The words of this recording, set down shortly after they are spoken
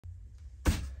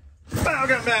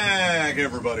Welcome back,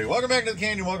 everybody. Welcome back to the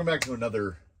Canyon. Welcome back to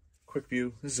another quick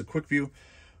view. This is a quick view.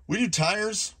 We do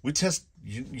tires. We test,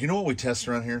 you know what we test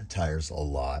around here? Tires, a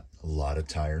lot of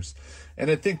tires.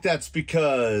 And I think that's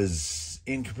because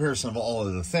in comparison of all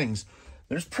of the things,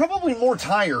 there's probably more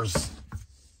tires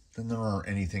than there are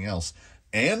anything else.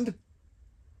 And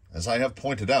as I have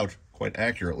pointed out quite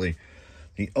accurately,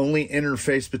 the only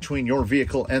interface between your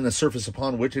vehicle and the surface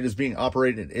upon which it is being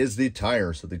operated is the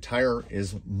tire. So the tire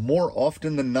is more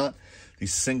often than not the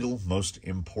single most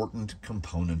important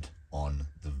component on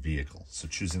the vehicle. So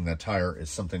choosing that tire is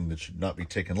something that should not be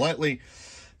taken lightly.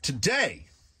 Today,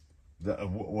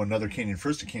 another Canyon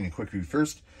first, a Canyon quick view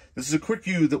first. This is a quick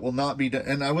view that will not be done.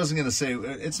 And I wasn't going to say,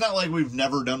 it's not like we've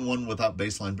never done one without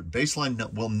baseline, but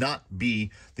baseline will not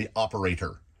be the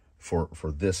operator for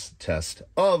this test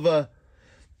of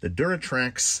the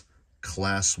Duratrax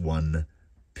Class 1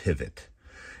 Pivot.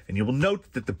 And you will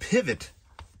note that the Pivot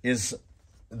is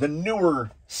the newer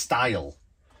style.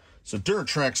 So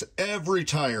Duratrax, every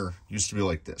tire used to be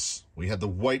like this. We had the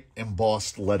white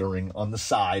embossed lettering on the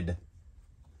side.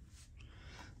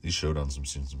 These showed on some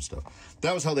stuff.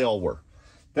 That was how they all were.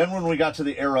 Then when we got to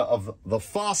the era of the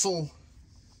Fossil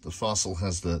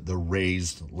has the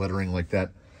raised lettering like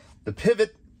that. The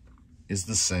Pivot is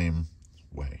the same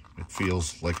way. It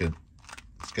feels like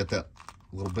it's got that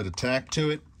little bit of tack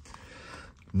to it.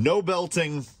 No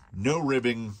belting, no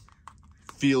ribbing.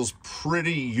 Feels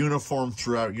pretty uniform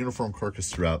throughout, uniform carcass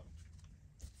throughout.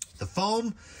 The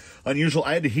foam, unusual.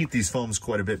 I had to heat these foams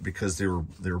quite a bit because they were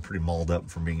pretty mauled up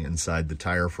from being inside the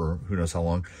tire for who knows how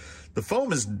long. The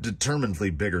foam is determinedly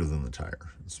bigger than the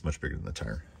tire. It's much bigger than the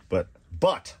tire.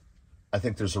 But I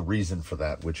think there's a reason for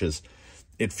that, which is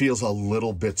it feels a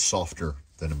little bit softer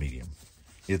than a medium.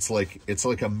 It's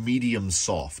like a medium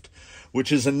soft,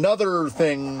 which is another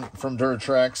thing from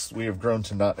Duratrax we have grown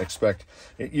to not expect.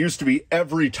 It used to be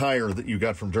every tire that you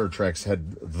got from Duratrax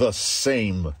had the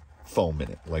same foam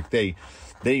in it. Like they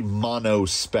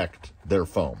mono-spec'd their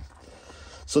foam.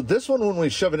 So this one, when we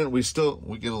shove it in, we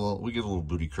get a little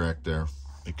booty crack there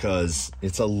because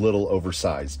it's a little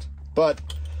oversized. But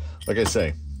like I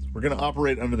say, we're going to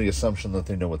operate under the assumption that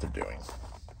they know what they're doing.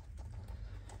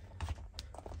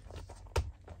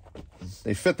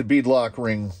 They fit the beadlock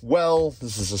ring well.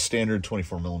 This is a standard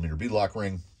 24mm beadlock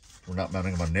ring. We're not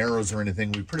mounting them on narrows or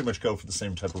anything. We pretty much go for the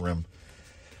same type of rim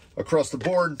across the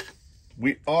board.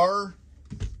 We are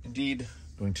indeed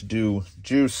going to do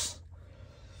juice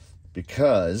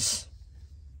because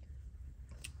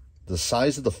the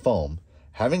size of the foam,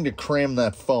 having to cram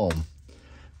that foam,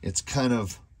 it's kind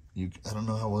of, I don't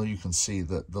know how well you can see,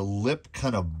 the lip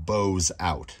kind of bows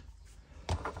out.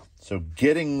 So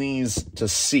getting these to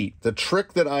seat, the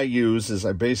trick that I use is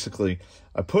I push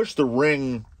the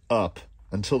ring up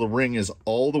until the ring is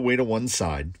all the way to one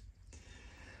side.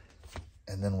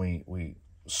 And then we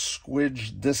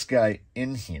squidge this guy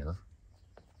in here.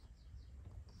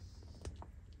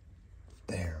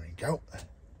 There we go.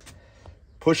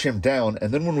 Push him down.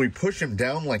 And then when we push him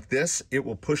down like this, it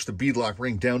will push the beadlock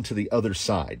ring down to the other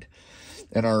side.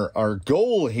 And our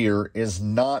goal here is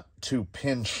not to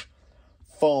pinch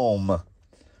foam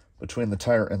between the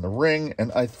tire and the ring.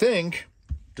 And I think,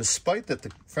 despite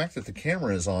the fact that the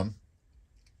camera is on,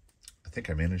 I think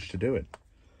I managed to do it.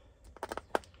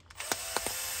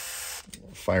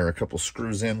 Fire a couple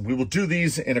screws in. We will do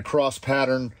these in a cross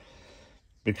pattern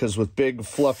because with big,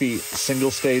 fluffy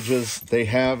single stages, they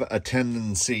have a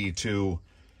tendency to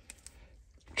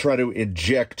try to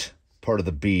eject part of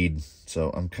the bead. So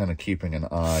I'm kind of keeping an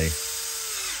eye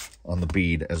on the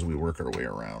bead as we work our way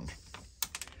around.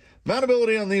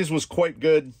 Mountability on these was quite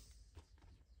good.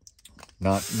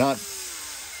 Not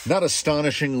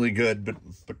astonishingly good,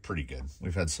 but pretty good.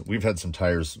 We've had some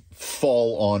tires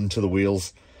fall onto the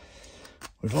wheels.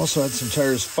 We've also had some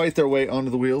tires fight their way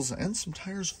onto the wheels and some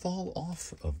tires fall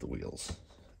off of the wheels.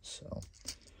 So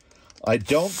I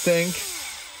don't think,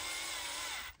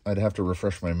 I'd have to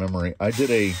refresh my memory. I did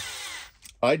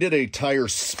a tire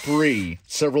spree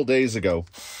several days ago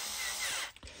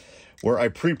where I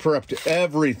pre-prepped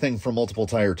everything for multiple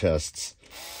tire tests.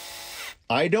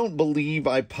 I don't believe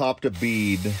I popped a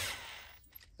bead,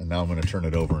 and now I'm going to turn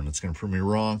it over and it's going to prove me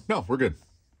wrong. No, we're good.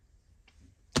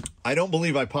 I don't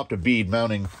believe I popped a bead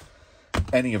mounting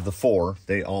any of the four.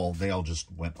 They all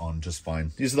just went on just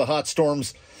fine. These are the Hot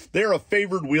Storms. They're a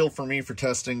favored wheel for me for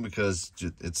testing because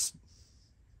it's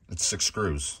 6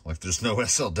 screws. Like there's no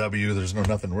SLW, there's no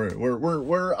nothing.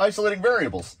 We're isolating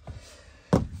variables.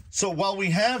 So while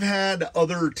we have had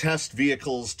other test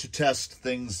vehicles to test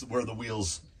things where the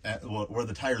wheels, where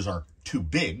the tires are too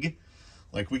big,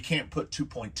 Like, we can't put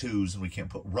 2.2s and we can't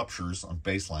put ruptures on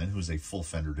baseline, who's a full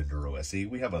fendered Enduro SE.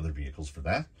 We have other vehicles for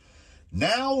that.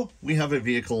 Now we have a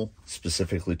vehicle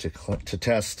specifically to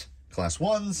test Class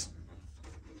 1s,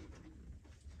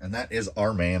 and that is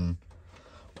our man,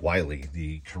 Wiley,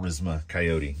 the Charisma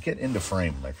Coyote. Get into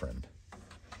frame, my friend.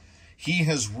 He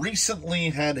has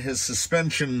recently had his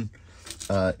suspension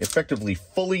effectively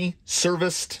fully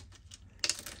serviced,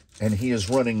 and he is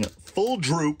running full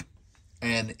droop,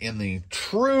 and in the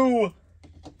true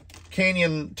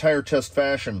Canyon tire test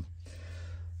fashion,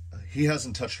 he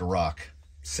hasn't touched a rock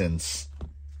since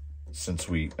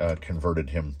we converted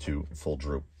him to full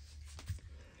droop.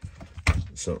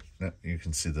 So you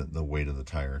can see the weight of the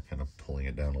tire kind of pulling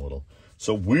it down a little.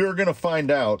 So we're going to find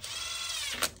out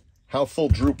how full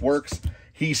droop works.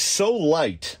 He's so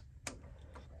light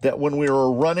that when we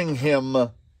were running him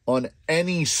on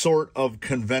any sort of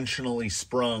conventionally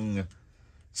sprung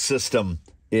system,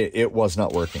 it was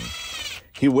not working.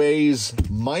 He weighs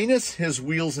minus his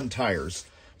wheels and tires.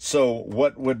 So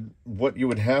what you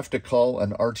would have to call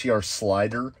an RTR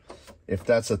slider, if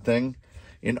that's a thing.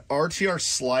 In RTR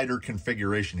slider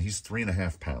configuration, he's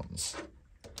 3.5 pounds.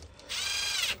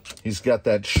 He's got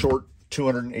that short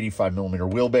 285 millimeter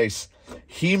wheelbase.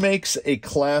 He makes a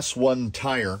Class 1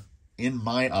 tire, in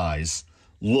my eyes,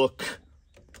 look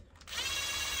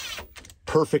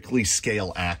perfectly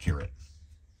scale accurate.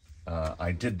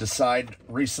 I did decide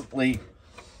recently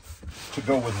to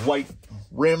go with white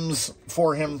rims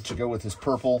for him, to go with his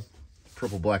purple,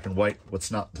 black, and white. What's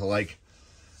not to like?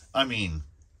 I mean,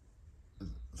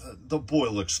 the boy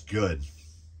looks good.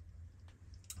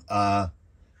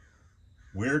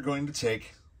 We're going to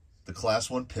take the Class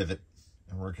 1 Pivot,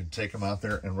 and we're going to take him out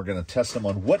there, and we're going to test him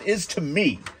on what is, to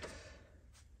me,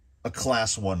 a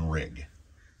Class 1 rig.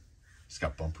 He's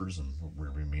got bumpers and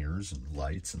rear mirrors and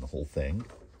lights and the whole thing.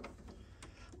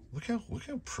 Look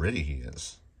how pretty he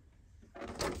is.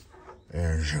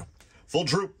 There's you. Full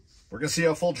droop. We're going to see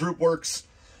how full droop works.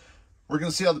 We're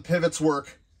going to see how the pivots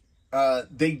work.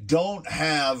 They don't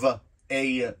have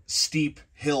a steep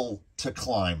hill to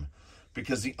climb,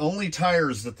 because the only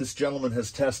tires that this gentleman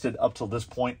has tested up till this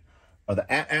point are the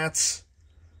AT-ATs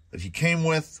that he came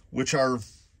with, which are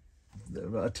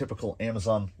a typical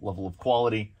Amazon level of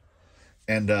quality,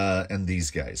 and these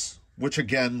guys, which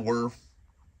again were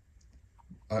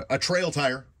a trail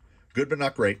tire, good but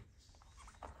not great.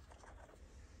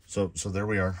 So there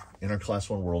we are in our Class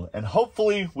 1 world, and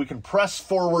hopefully we can press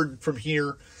forward from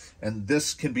here, and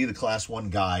this can be the Class 1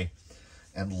 guy,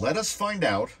 and let us find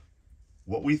out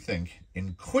what we think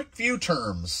in quick view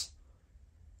terms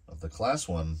of the Class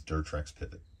 1 Duratrax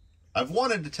Pivot. I've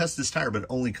wanted to test this tire, but it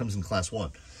only comes in Class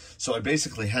 1. So I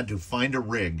basically had to find a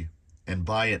rig and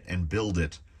buy it and build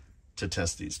it to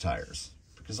test these tires,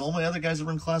 because all my other guys that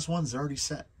run Class 1s, they're already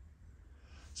set.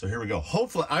 So here we go.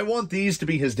 Hopefully, I want these to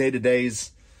be his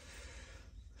day-to-days.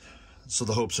 So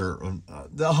the hopes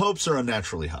are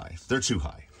unnaturally high. They're too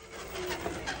high.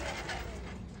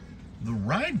 The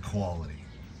ride quality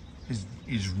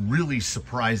is really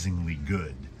surprisingly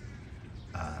good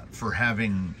for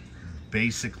having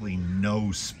basically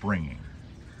no springing.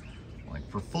 Like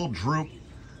for full droop,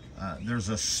 there's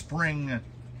a spring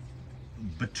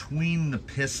between the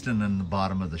piston and the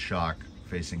bottom of the shock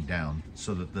facing down,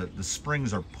 so that the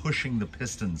springs are pushing the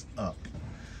pistons up.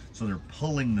 So they're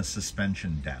pulling the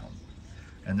suspension down.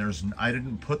 And I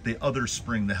didn't put the other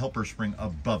spring, the helper spring,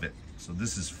 above it. So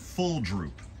this is full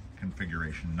droop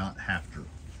configuration, not half droop.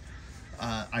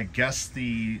 I guess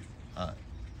the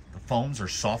foams are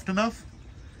soft enough,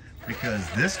 because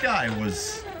this guy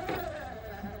was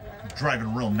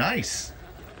driving real nice.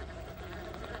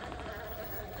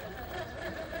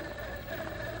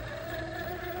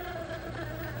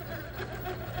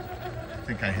 I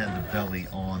think I had the belly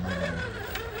on a little.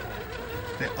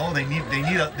 They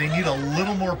need a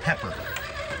little more pepper.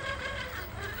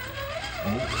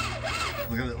 Oh,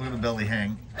 look at the belly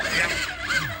hang. Yep.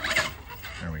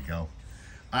 There we go.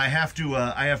 I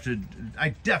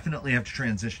definitely have to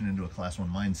transition into a Class 1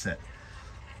 mindset.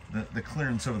 The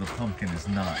clearance over the pumpkin is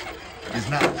not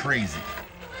crazy.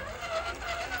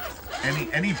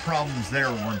 Any problems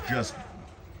there were just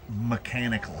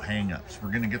mechanical hang-ups.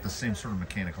 We're gonna get the same sort of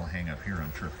mechanical hang-up here,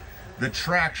 I'm sure. The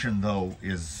traction though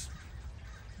is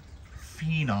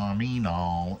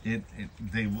phenomenal.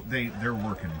 They're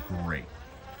working great.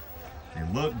 They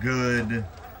look good.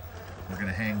 We're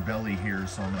gonna hang belly here,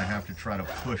 so I'm gonna have to try to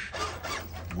push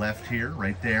left here,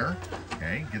 right there.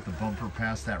 Okay, get the bumper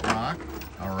past that rock.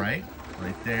 All right,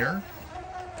 right there.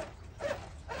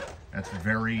 That's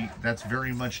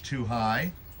very much too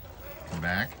high. Come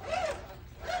back.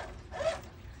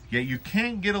 Yeah, you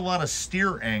can't get a lot of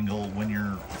steer angle when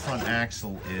your front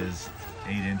axle is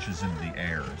 8 inches into the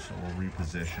air. So we'll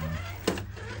reposition.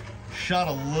 Shot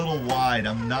a little wide.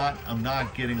 I'm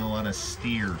not getting a lot of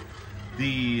steer.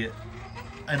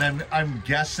 I'm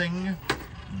guessing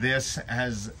this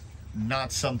has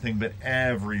not something but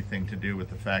everything to do with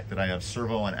the fact that I have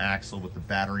servo on axle with the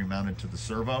battery mounted to the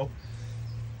servo.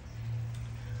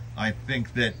 I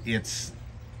think that it's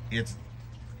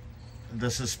the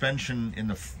suspension in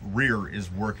the rear is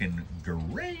working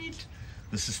great.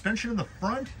 The suspension in the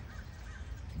front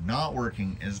not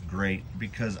working as great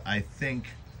because I think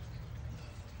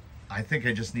I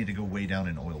just need to go way down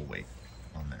in oil weight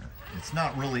on there. It's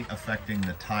not really affecting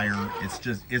the tire.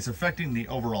 It's affecting the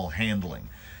overall handling.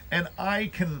 And I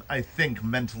can, I think,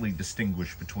 mentally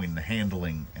distinguish between the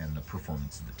handling and the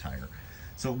performance of the tire.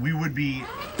 So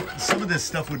some of this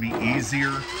stuff would be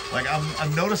easier. Like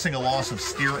I'm noticing a loss of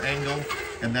steer angle,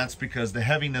 and that's because the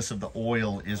heaviness of the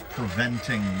oil is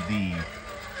preventing the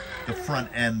front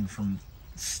end from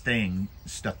staying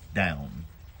stuck down.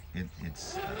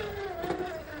 It's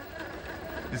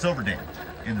overdamped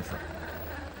in the front.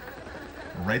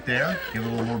 Right there, give it a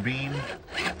little more beam.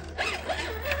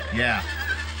 Yeah.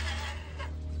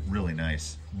 Really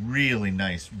nice,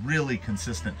 really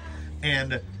consistent.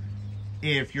 And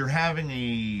if you're having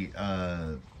a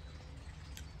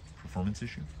performance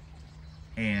issue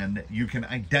and you can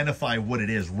identify what it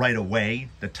is right away,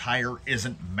 the tire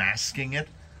isn't masking it,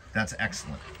 that's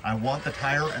excellent. I want the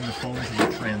tire and the foam to be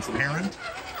transparent,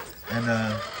 and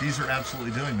these are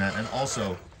absolutely doing that. And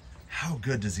also, how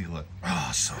good does he look?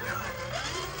 Oh, so good.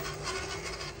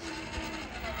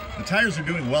 The tires are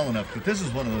doing well enough, but this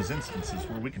is one of those instances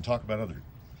where we can talk about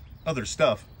other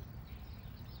stuff.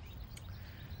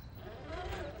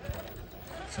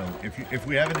 So if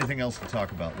we have anything else to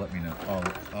talk about, let me know. Oh,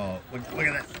 look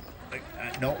at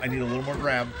that. No, I need a little more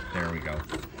grab. There we go.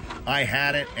 I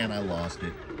had it and I lost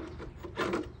it.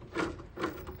 Can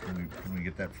we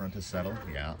get that front to settle?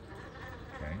 Yeah.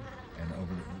 Okay. And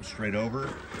straight over.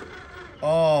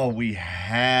 Oh, we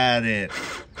had it.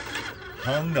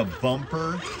 Hung the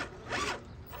bumper.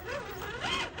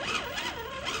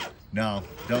 No,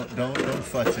 don't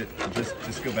futz it.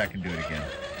 Just go back and do it again.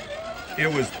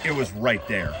 It was right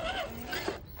there.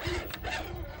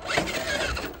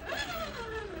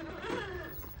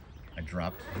 I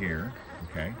dropped here,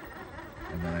 okay,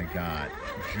 and then I got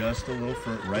just a little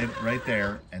right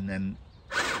there, and then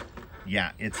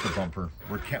yeah, it's the bumper.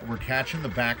 We're catching the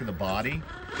back of the body.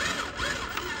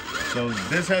 So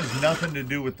this has nothing to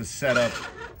do with the setup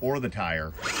or the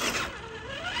tire.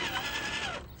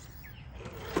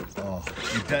 Oh,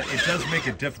 it does make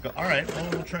it difficult. All right, well,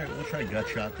 we'll try gut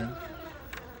shot then.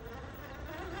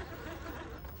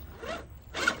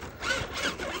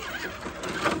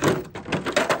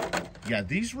 Yeah,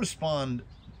 these respond.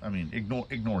 I mean,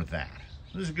 ignore that.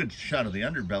 This is a good shot of the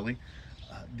underbelly.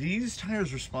 These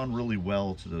tires respond really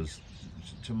well to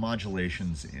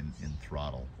modulations in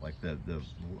throttle, like the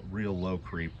real low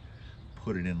creep.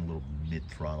 Put it in a little mid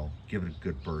throttle, give it a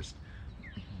good burst.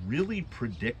 Really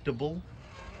predictable,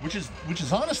 which is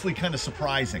honestly kind of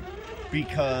surprising,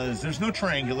 because there's no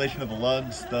triangulation of the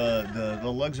lugs. The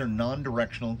lugs are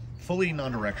non-directional, fully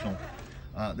non-directional.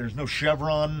 There's no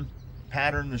chevron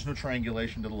pattern. There's no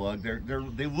triangulation to the lug.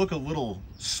 They look a little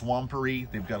swampery.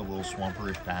 They've got a little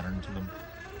swamperish pattern to them,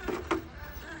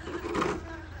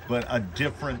 but a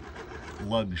different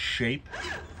lug shape.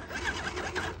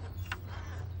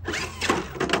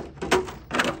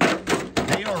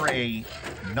 They are a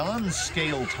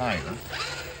non-scale tire.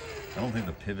 I don't think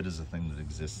the pivot is a thing that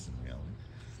exists in reality.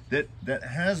 That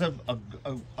has a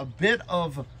bit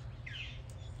of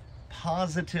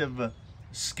positive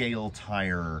scale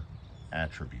tire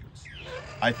attributes.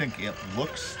 I think it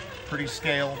looks pretty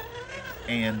scale,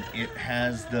 and it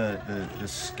has the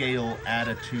scale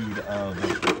attitude of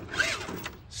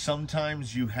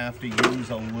sometimes you have to use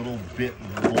a little bit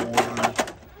more.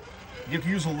 You have to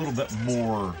use a little bit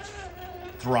more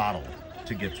throttle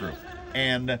to get through,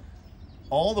 and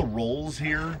all the rolls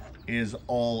here is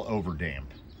all over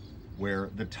damp, where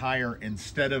the tire,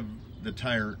 instead of the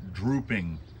tire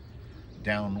drooping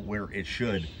down where it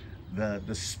should, the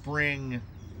spring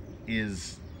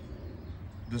is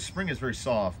very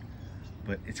soft,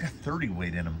 but it's got 30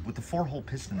 weight in them with the 4-hole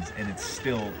pistons, and it's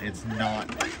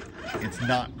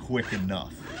not quick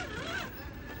enough.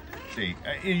 See,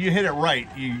 you hit it right,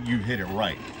 you hit it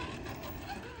right.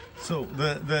 So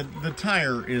the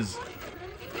tire's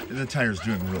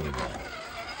doing really well.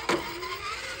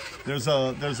 There's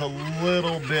a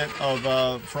little bit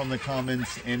of from the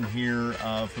comments in here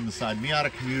from the side.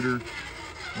 Miata Commuter,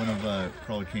 one of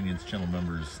Crawler Canyon's channel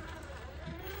members,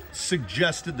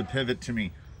 suggested the pivot to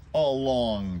me a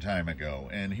long time ago.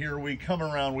 And here we come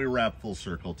around, we wrap full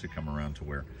circle to come around to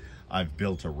where I've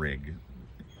built a rig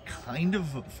kind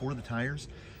of for the tires.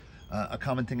 A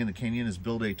common thing in the Canyon is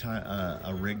build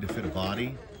a rig to fit a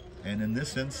body. And in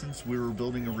this instance, we were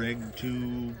building a rig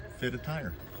to fit a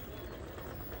tire.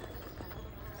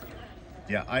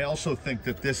 Yeah, I also think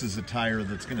that this is a tire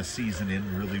that's going to season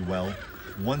in really well.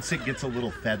 Once it gets a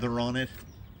little feather on it,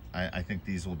 I think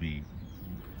these will be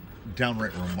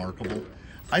downright remarkable.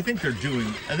 I think they're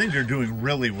doing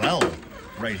really well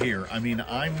right here. I mean,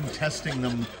 I'm testing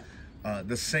them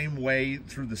the same way,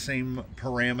 through the same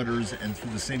parameters and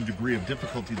through the same degree of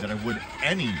difficulty that I would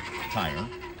any tire.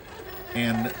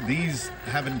 And these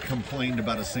haven't complained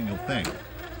about a single thing.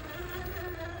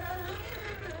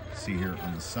 See here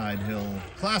on the side hill,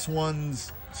 class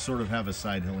 1s sort of have a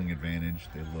side hilling advantage.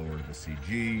 They lower the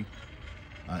CG.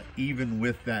 Even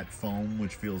with that foam,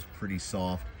 which feels pretty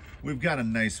soft, we've got a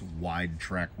nice wide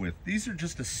track width. These are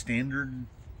just a standard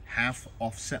half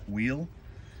offset wheel.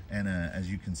 And as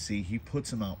you can see, he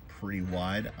puts them out pretty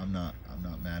wide. I'm not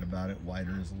mad about it.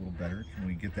 Wider is a little better. Can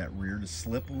we get that rear to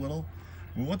slip a little?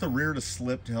 We want the rear to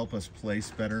slip to help us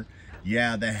place better.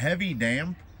 Yeah, the heavy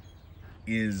damp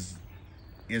is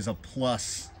a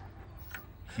plus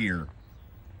here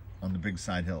on the big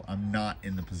side hill. I'm not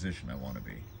in the position I want to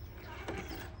be. I'll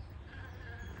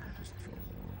just throw a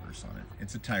little reverse on it.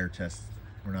 It's a tire test.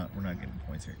 We're not getting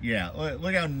points here. Yeah,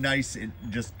 look how nice it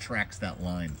just tracks that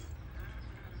line.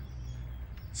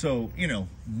 So, you know,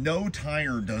 no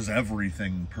tire does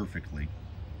everything perfectly.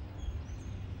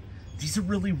 These are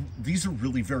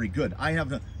really very good. I have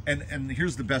the, and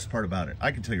here's the best part about it.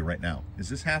 I can tell you right now. Is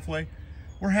this halfway?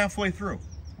 We're halfway through.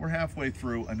 We're halfway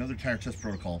through another tire test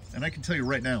protocol. And I can tell you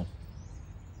right now,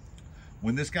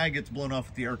 when this guy gets blown off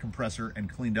with the air compressor and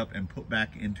cleaned up and put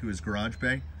back into his garage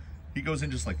bay, he goes in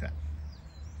just like that.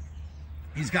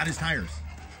 He's got his tires.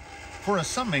 For as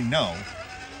some may know,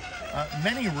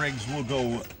 many rigs will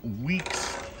go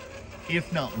weeks,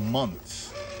 if not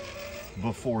months,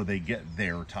 before they get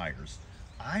their tires.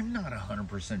 I'm not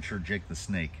 100% sure Jake the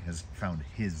Snake has found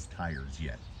his tires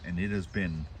yet. And it has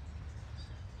been,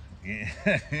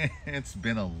 it's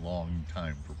been a long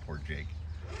time for poor Jake.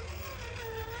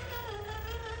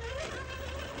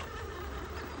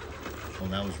 Oh,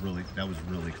 that was really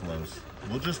close.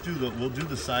 We'll do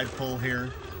the side pull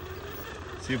here.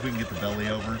 See if we can get the belly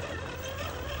over.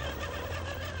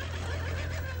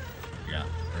 Yeah,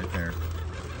 right there.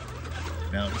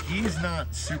 Now, he's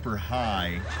not super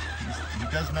high. He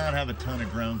does not have a ton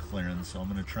of ground clearance, so I'm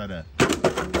going to try to...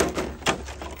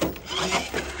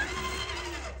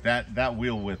 That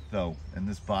wheel width, though, and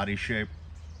this body shape,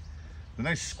 the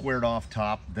nice squared off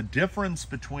top, the difference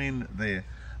between the...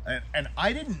 And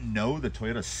I didn't know the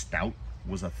Toyota Stout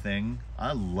was a thing.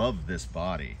 I love this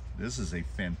body. This is a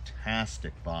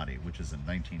fantastic body, which is a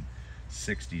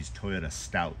 1960s Toyota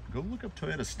Stout. Go look up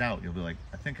Toyota Stout. You'll be like,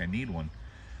 I think I need one.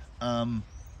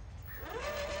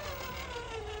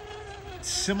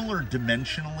 Similar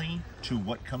dimensionally to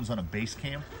what comes on a base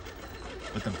camp,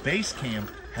 but the base camp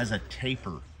has a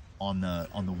taper on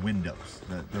the windows.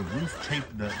 The roof tape,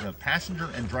 the passenger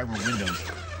and driver windows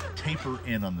taper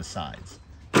in on the sides,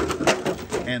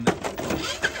 and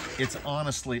it's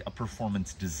honestly a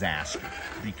performance disaster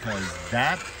because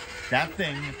that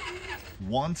thing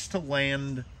wants to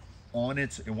land on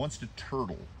it wants to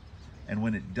turtle. And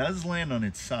when it does land on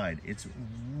its side, it's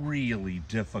really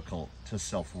difficult to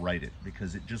self-right it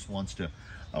because it just wants to,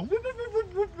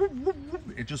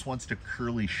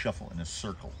 curly shuffle in a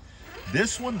circle.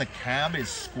 This one, the cab is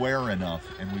square enough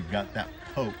and we've got that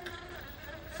poke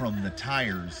from the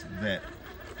tires that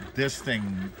this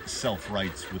thing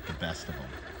self-rights with the best of them.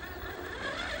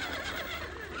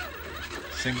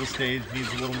 Single stage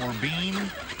needs a little more beam.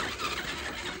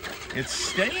 It's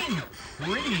staying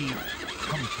pretty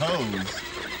composed,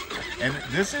 and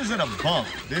this isn't a bump.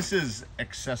 This is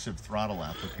excessive throttle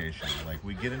application. Like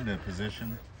we get into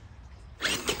position,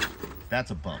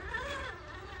 that's a bump,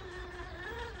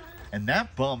 and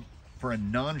that bump for a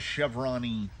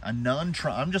non-chevron-y,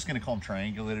 I'm just going to call them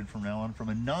triangulated from now on. From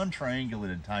a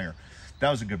non-triangulated tire, that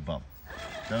was a good bump.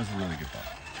 That was a really good bump.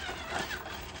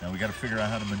 Now we got to figure out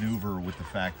how to maneuver with the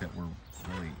fact that we're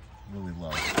really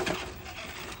low.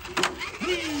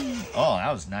 Oh,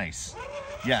 that was nice.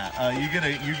 Yeah, you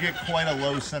get quite a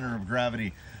low center of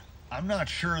gravity. I'm not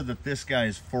sure that this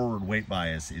guy's forward weight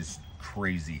bias is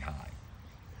crazy high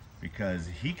because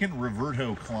he can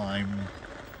reverto climb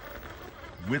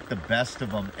with the best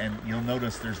of them, and you'll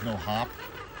notice there's no hop.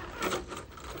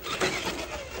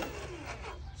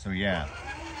 So yeah,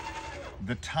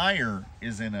 the tire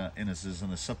is in a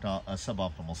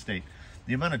suboptimal state.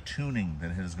 The amount of tuning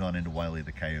that has gone into Wile E.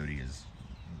 the Coyote is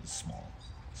small.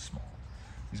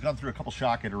 He's gone through a couple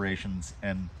shock iterations,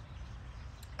 and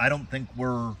I don't think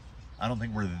we're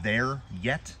there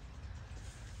yet.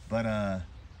 But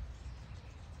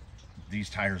these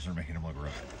tires are making him look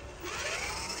rough.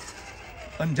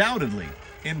 Undoubtedly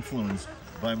influenced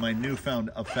by my newfound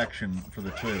affection for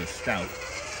the Toyota Stout.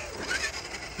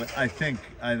 But I think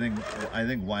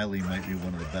Wile E might be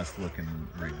one of the best looking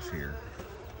rigs here.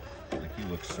 Like, he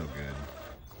looks so good.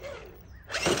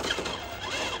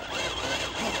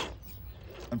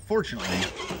 Unfortunately,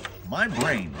 my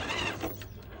brain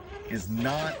is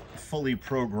not fully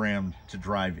programmed to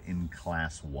drive in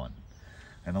Class 1.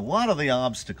 And a lot of the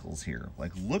obstacles here,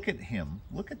 like, look at him,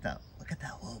 look at that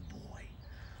little boy.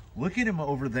 Look at him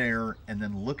over there, and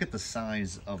then look at the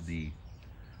size of the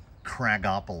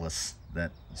Cragopolis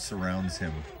that surrounds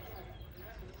him.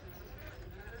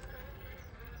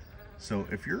 So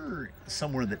if you're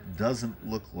somewhere that doesn't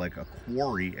look like a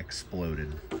quarry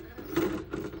exploded,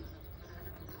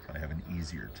 I have an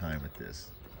easier time at this.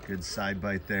 Good side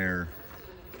bite there.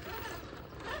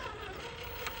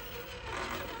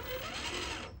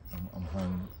 I'm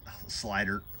hung.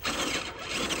 Slider.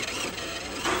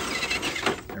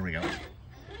 There we go.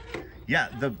 Yeah,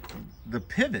 the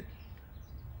pivot.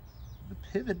 The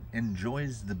pivot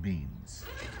enjoys the beans.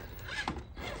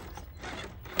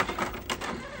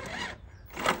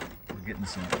 We're getting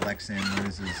some Lexan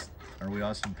noises. Are we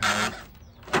Austin Powers?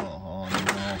 Oh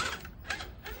no.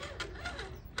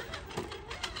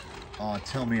 Oh,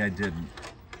 tell me I didn't.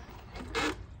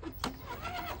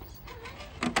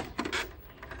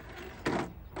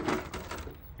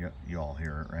 You all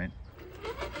hear it, right?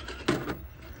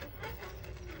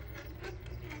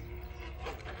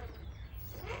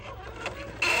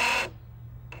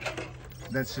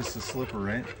 That's just a slipper,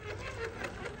 right?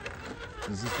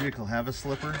 Does this vehicle have a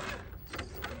slipper?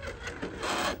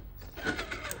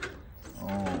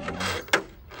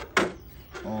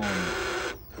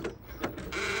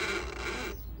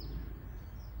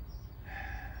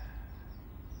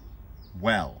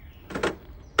 Well,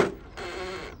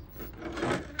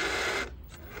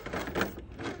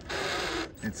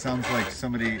 it sounds like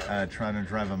somebody trying to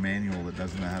drive a manual that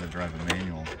doesn't know how to drive a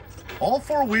manual. All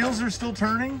four wheels are still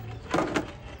turning,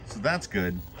 so that's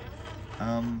good.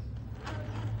 We'll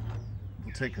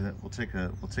take a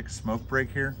smoke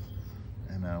break here,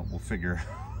 and we'll figure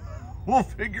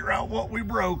out what we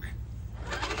broke.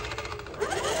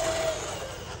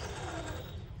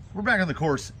 We're back on the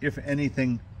course, if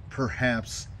anything,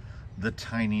 perhaps the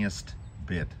tiniest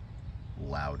bit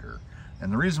louder.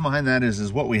 And the reason behind that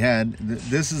is what we had.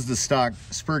 This is the stock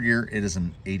spur gear. It is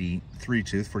an 83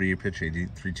 tooth, 48 pitch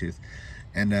 83 tooth.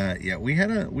 And yeah, we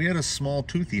had a small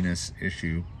toothiness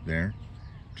issue there.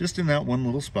 Just in that one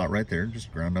little spot right there,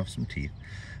 just ground off some teeth.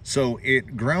 So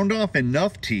it ground off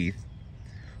enough teeth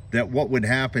that what would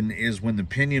happen is when the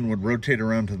pinion would rotate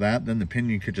around to that, then the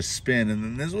pinion could just spin, and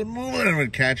then this would move and it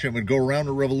would catch it, it would go around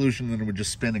a revolution, and then it would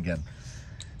just spin again.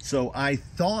 So I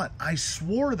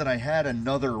swore that I had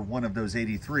another one of those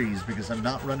 83s because I'm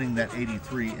not running that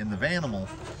 83 in the Vanimal,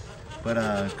 but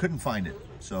couldn't find it.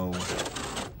 So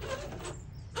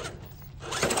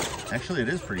actually it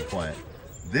is pretty quiet.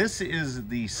 This is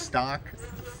the stock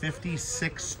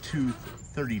 56 tooth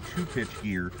 32 pitch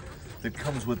gear that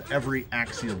comes with every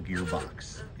axial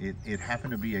gearbox. It happened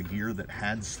to be a gear that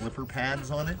had slipper pads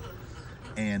on it,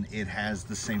 and it has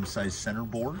the same size center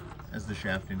board as the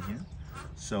shaft in here.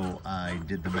 So I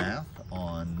did the math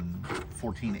on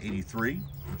 1483,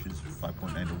 which is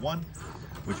 5.9 to 1,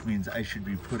 which means I should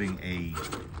be putting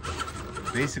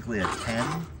basically a 10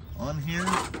 on here,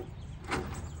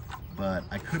 but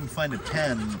I couldn't find a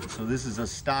 10, so this is a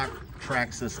stock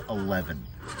Traxxas 11.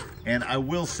 And I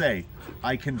will say,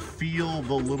 I can feel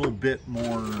the little bit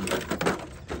more,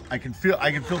 I can feel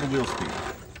the wheel speed.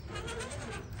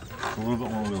 A little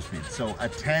bit more wheel speed. So a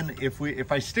 10,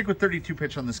 if I stick with 32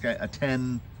 pitch on this guy, a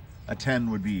 10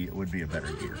 would be a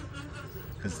better gear.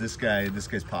 Because this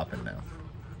guy's popping now.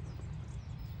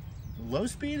 The low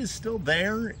speed is still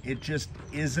there, it just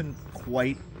isn't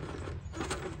quite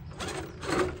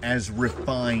as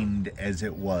refined as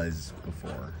it was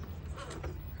before.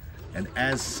 And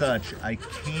as such, I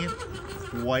can't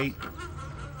quite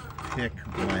pick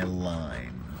my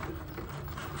line.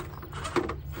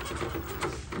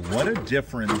 What a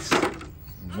difference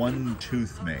one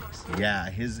tooth makes. Yeah,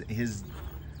 his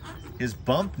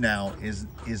bump now is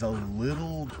a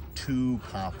little too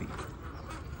poppy.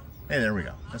 Hey, there we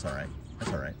go. That's all right.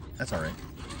 That's all right. That's all right.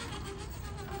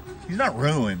 He's not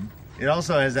ruined. It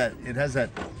also has that,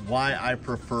 why I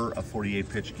prefer a 48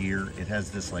 pitch gear. It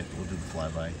has this, like, we'll do the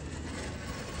flyby.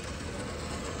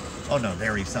 Oh no,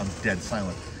 there he sounds dead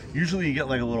silent. Usually you get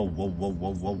like a little whoa, whoa,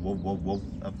 whoa, whoa, whoa, whoa, whoa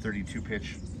of 32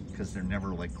 pitch because they're never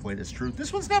like quite as true.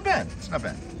 This one's not bad. It's not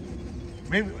bad.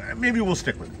 Maybe we'll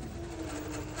stick with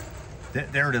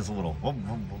it. There it is, a little whoa,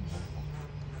 whoa, whoa,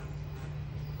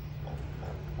 whoa.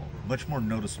 Much more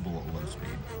noticeable at low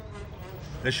speed.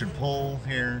 This should pull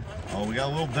here. Oh, we got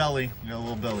a little belly. We got a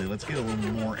little belly. Let's get a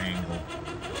little more angle.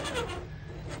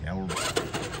 Yeah,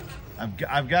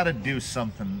 I've got to do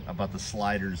something about the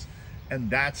sliders, and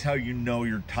that's how you know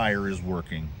your tire is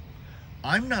working.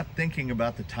 I'm not thinking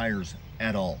about the tires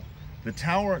at all. The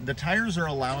tires are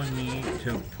allowing me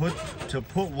to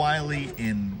put Wiley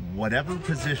in whatever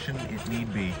position it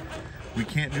need be. We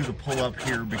can't do the pull up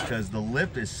here because the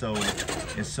lip is so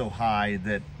high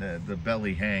that the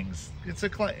belly hangs. It's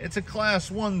a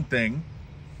class 1 thing.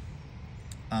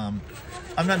 I'm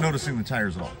not noticing the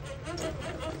tires at all.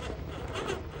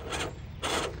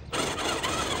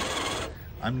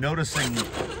 I'm noticing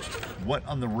what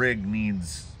on the rig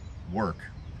needs work.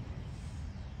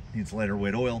 It needs lighter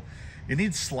weight oil. It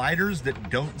needs sliders that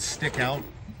don't stick out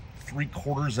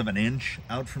 3/4 of an inch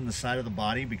out from the side of the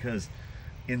body, because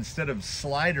instead of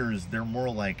sliders, they're more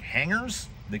like hangers.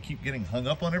 They keep getting hung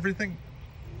up on everything.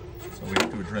 So we have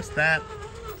to address that.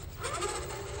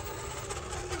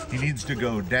 He needs to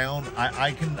go down.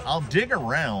 I'll dig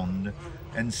around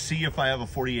and see if I have a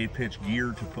 48 pitch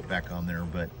gear to put back on there,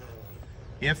 but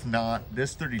if not,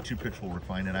 this 32 pitch will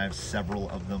refine it. I have several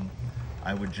of them.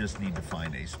 I would just need to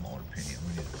find a smaller pinion.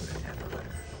 We need to put a header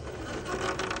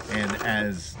there. And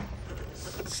as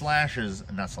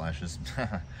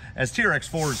as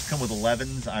TRX4s come with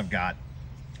 11s, I've got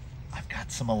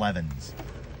some 11s.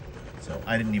 So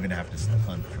I didn't even have to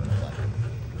hunt for an 11.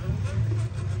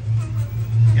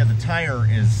 Yeah, the tire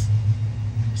is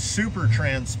super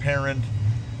transparent.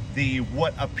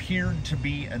 What appeared to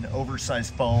be an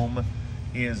oversized foam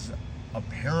is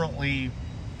apparently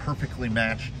perfectly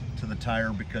matched to the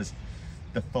tire because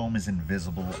the foam is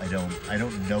invisible. I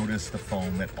don't notice the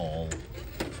foam at all.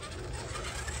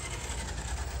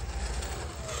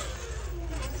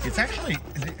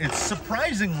 It's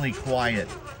surprisingly quiet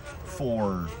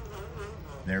for,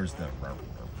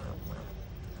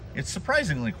 it's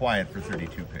surprisingly quiet for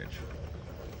 32 pitch.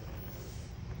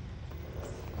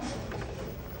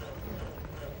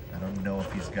 I don't know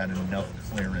if he's got enough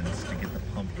clearance to get the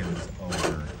pumpkins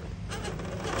over.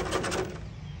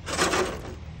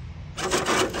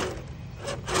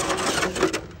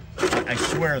 I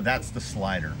swear that's the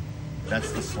slider.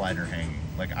 That's the slider hanging.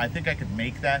 Like, I think I could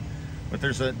make that, but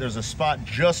there's a spot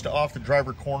just off the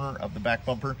driver corner of the back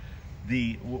bumper.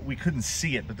 We couldn't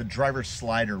see it, but the driver's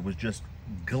slider was just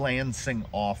glancing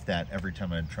off that every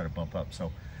time I'd try to bump up.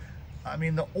 So, I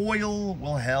mean, the oil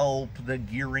will help, the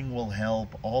gearing will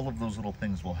help, all of those little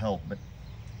things will help, but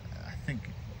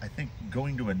I think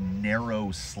going to a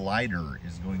narrow slider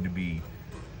is going to be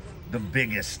the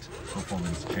biggest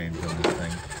performance change on this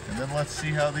thing. And then let's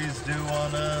see how these do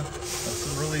on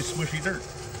some really smushy dirt.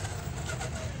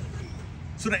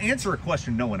 So to answer a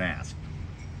question no one asked,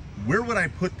 where would I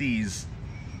put these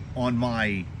on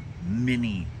my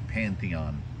mini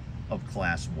pantheon of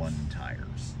Class 1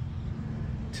 tires?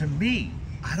 To me,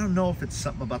 I don't know if it's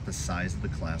something about the size of the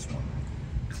Class 1.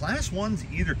 Class 1s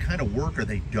either kind of work or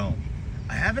they don't.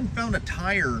 I haven't found a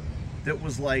tire that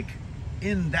was like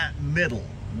in that middle,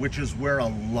 which is where a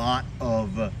lot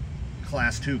of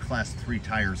Class 2, Class 3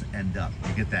 tires end up.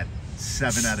 You get that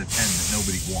 7 out of 10 that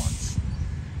nobody wants.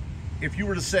 If you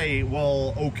were to say,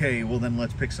 well, okay, well then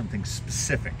let's pick something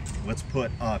specific. Let's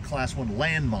put Class 1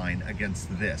 landmine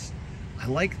against this. I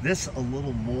like this a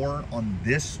little more on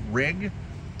this rig.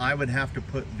 I would have to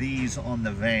put these on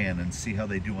the van and see how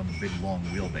they do on the big long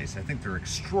wheelbase. I think they're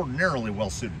extraordinarily well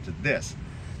suited to this.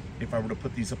 If I were to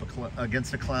put these up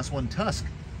against a Class 1 Tusk,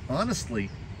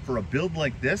 honestly, for a build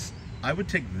like this, I would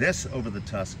take this over the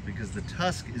Tusk because the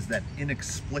Tusk is that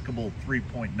inexplicable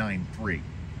 3.93.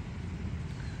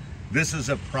 This is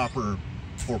a proper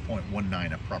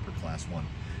 4.19, a proper Class 1.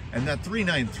 And that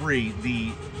 393,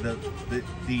 the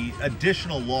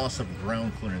additional loss of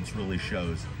ground clearance really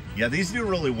shows. Yeah, these do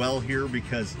really well here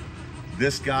because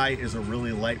this guy is a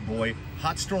really light boy.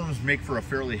 Hot Storms make for a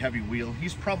fairly heavy wheel.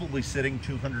 He's probably sitting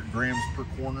 200 grams per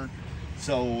corner.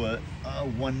 So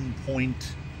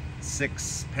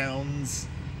 1.6 pounds.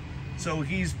 So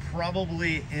he's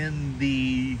probably in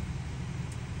the,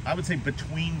 I would say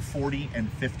between 40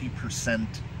 and 50%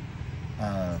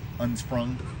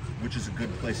 unsprung, which is a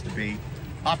good place to be.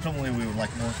 Optimally, we would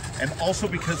like more. And also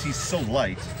because he's so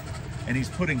light and he's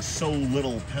putting so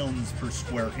little pounds per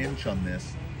square inch on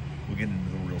this, we'll get into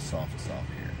the real soft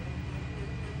here.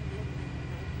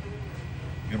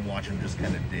 You're gonna watch him just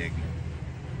kind of dig.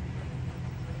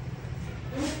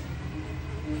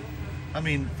 I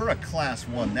mean, for a class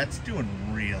 1, that's doing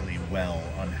really well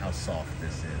on how soft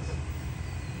this is.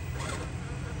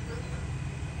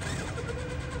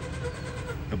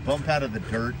 The bump out of the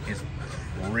dirt is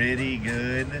pretty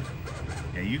good.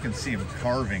 Yeah, you can see him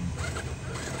carving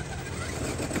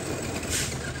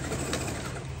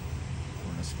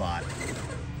on the spot.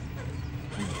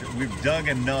 We've dug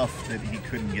enough that he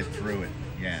couldn't get through it.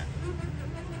 Yeah.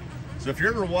 So if you're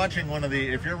ever watching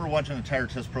a tire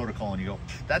test protocol and you go,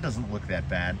 that doesn't look that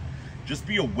bad, just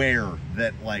be aware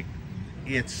that, like,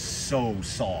 it's so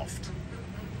soft.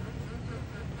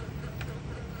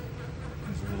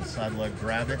 There's a little side leg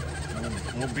grab it,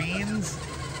 little beans.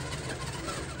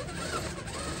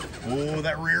 Oh,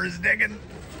 that rear is digging.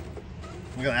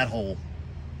 Look at that hole.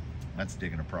 That's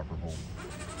digging a proper hole.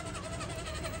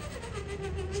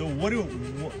 So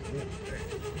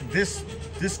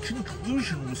this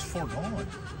conclusion was foregone.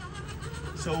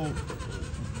 So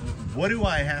what do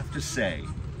I have to say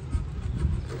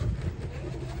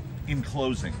in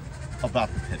closing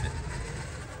about the Pivot?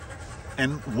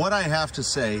 And what I have to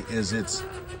say is it's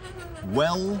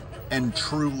well and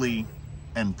truly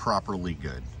and properly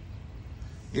good.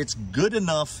 It's good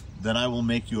enough that I will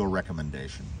make you a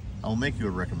recommendation. I'll make you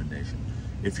a recommendation.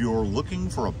 If you're looking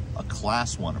for a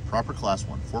class 1, a proper class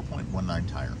 1,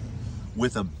 4.19 tire,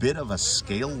 with a bit of a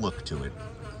scale look to it,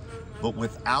 but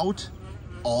without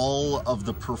all of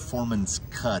the performance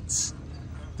cuts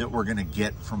that we're gonna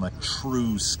get from a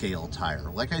true scale tire.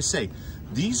 Like I say,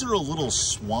 these are a little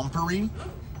swampery,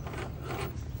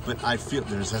 but I feel,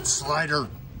 there's that slider,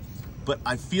 but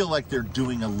I feel like they're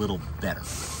doing a little better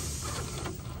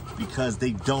because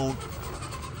they don't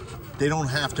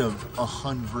have to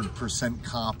 100%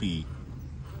 copy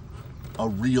a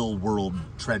real world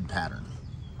tread pattern.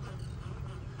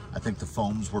 I think the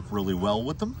foams work really well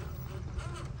with them.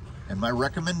 And my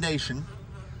recommendation,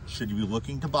 should you be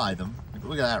looking to buy them,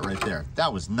 look at that right there.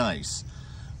 That was nice.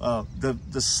 The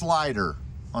slider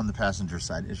on the passenger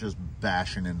side is just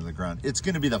bashing into the ground. It's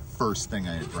gonna be the first thing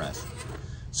I address.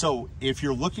 So if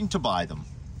you're looking to buy them,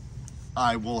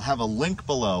 I will have a link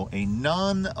below, a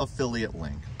non-affiliate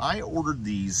link. I ordered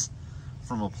these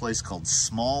from a place called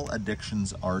Small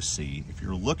Addictions RC. If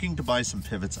you're looking to buy some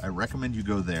pivots, I recommend you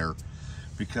go there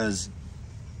because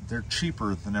they're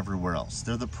cheaper than everywhere else.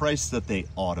 They're the price that they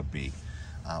ought to be.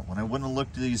 When I went and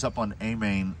looked these up on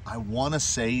A-Main, I want to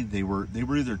say they were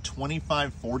either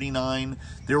 $25, $49.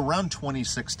 They were around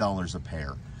 $26 a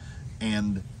pair.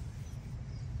 And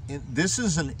this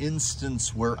is an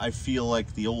instance where I feel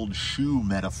like the old shoe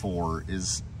metaphor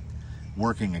is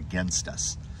working against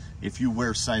us. If you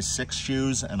wear size 6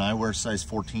 shoes and I wear size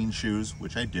 14 shoes,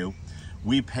 which I do,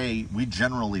 we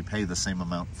generally pay the same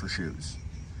amount for shoes,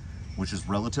 which is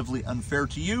relatively unfair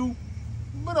to you,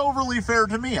 but overly fair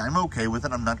to me. I'm okay with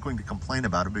it. I'm not going to complain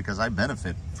about it because I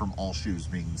benefit from all shoes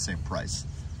being the same price.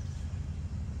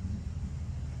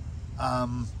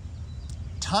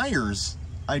 Tires,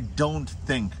 I don't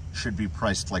think should be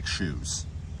priced like shoes.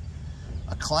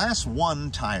 A class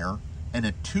 1 tire and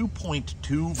a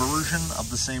 2.2 version of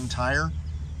the same tire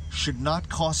should not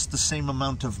cost the same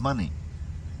amount of money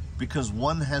because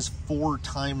one has 4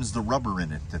 times the rubber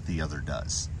in it that the other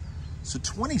does. So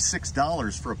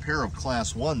 $26 for a pair of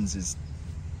class 1s is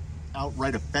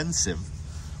outright offensive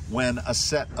when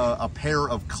a pair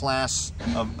of class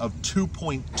of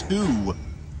 2.2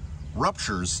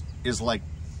 ruptures is like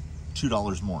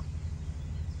 $2 more.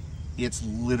 It's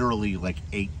literally like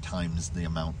 8 times the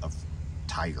amount of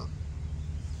tire.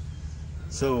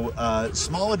 So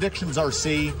Small Addictions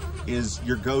RC is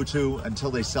your go-to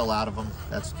until they sell out of them.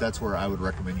 That's where I would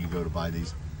recommend you go to buy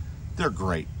these. They're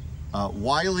great.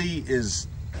 Wiley is,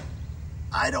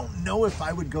 I don't know if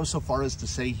I would go so far as to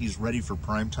say he's ready for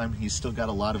prime time. He's still got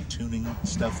a lot of tuning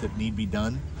stuff that need to be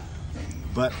done.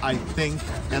 But I think,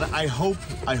 and I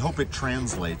hope it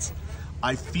translates.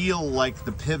 I feel like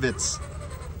the pivots,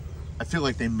 I feel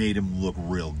like they made him look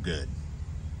real good.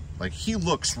 Like, he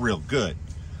looks real good.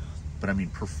 But I mean,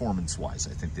 performance-wise,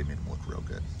 I think they made him look real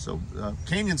good. So,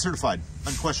 Canyon certified,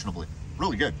 unquestionably.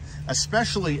 Really good.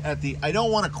 Especially at the, I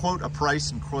don't want to quote a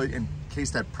price in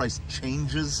case that price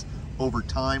changes over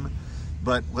time.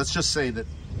 But let's just say that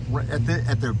at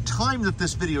the time that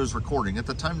this video is recording, at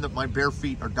the time that my bare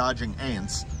feet are dodging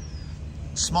ants,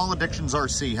 Small Addictions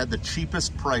RC had the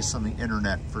cheapest price on the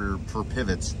internet for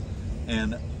pivots,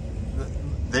 and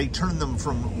they turned them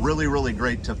from really, really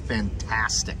great to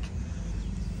fantastic.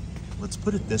 Let's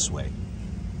put it this way.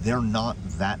 They're not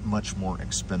that much more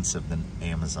expensive than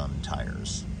Amazon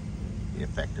tires.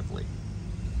 effectively,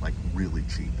 like really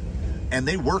cheap. And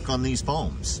they work on these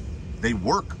foams. They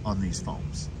work on these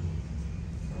foams.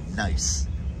 Nice.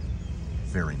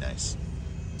 Very nice.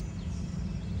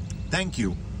 Thank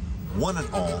you, one and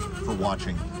all, for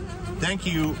watching. Thank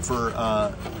you for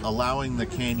allowing the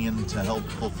Canyon to help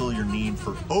fulfill your need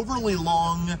for overly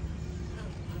long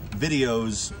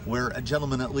videos where a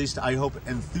gentleman, at least I hope,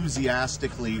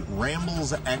 enthusiastically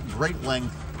rambles at great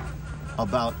length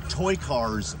about toy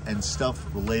cars and stuff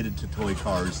related to toy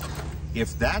cars.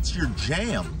 If that's your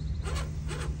jam,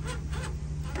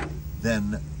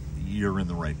 then you're in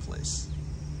the right place.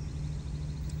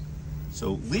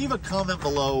 So leave a comment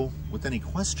below with any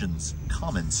questions,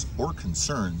 comments, or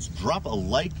concerns. Drop a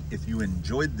like if you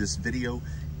enjoyed this video,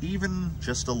 even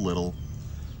just a little.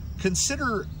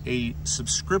 Consider a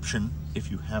subscription if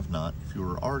you have not. If you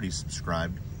are already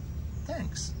subscribed,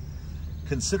 thanks.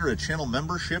 Consider a channel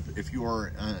membership if you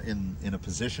are in a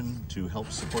position to help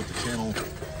support the channel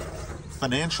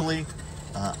financially.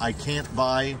 I can't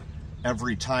buy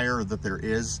every tire that there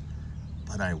is,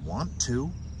 but I want to.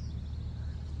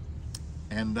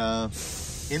 And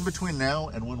in between now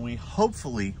and when we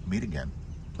hopefully meet again,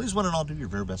 please one and all do your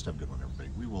very best. Have a good one, everybody.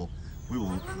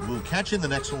 We'll catch you in the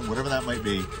next one, whatever that might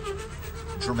be.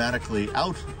 Dramatically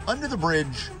out under the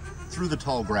bridge, through the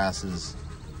tall grasses,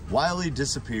 Wiley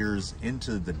disappears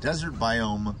into the desert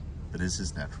biome that is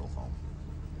his natural home.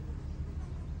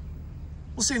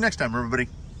 We'll see you next time, everybody.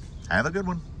 Have a good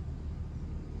one.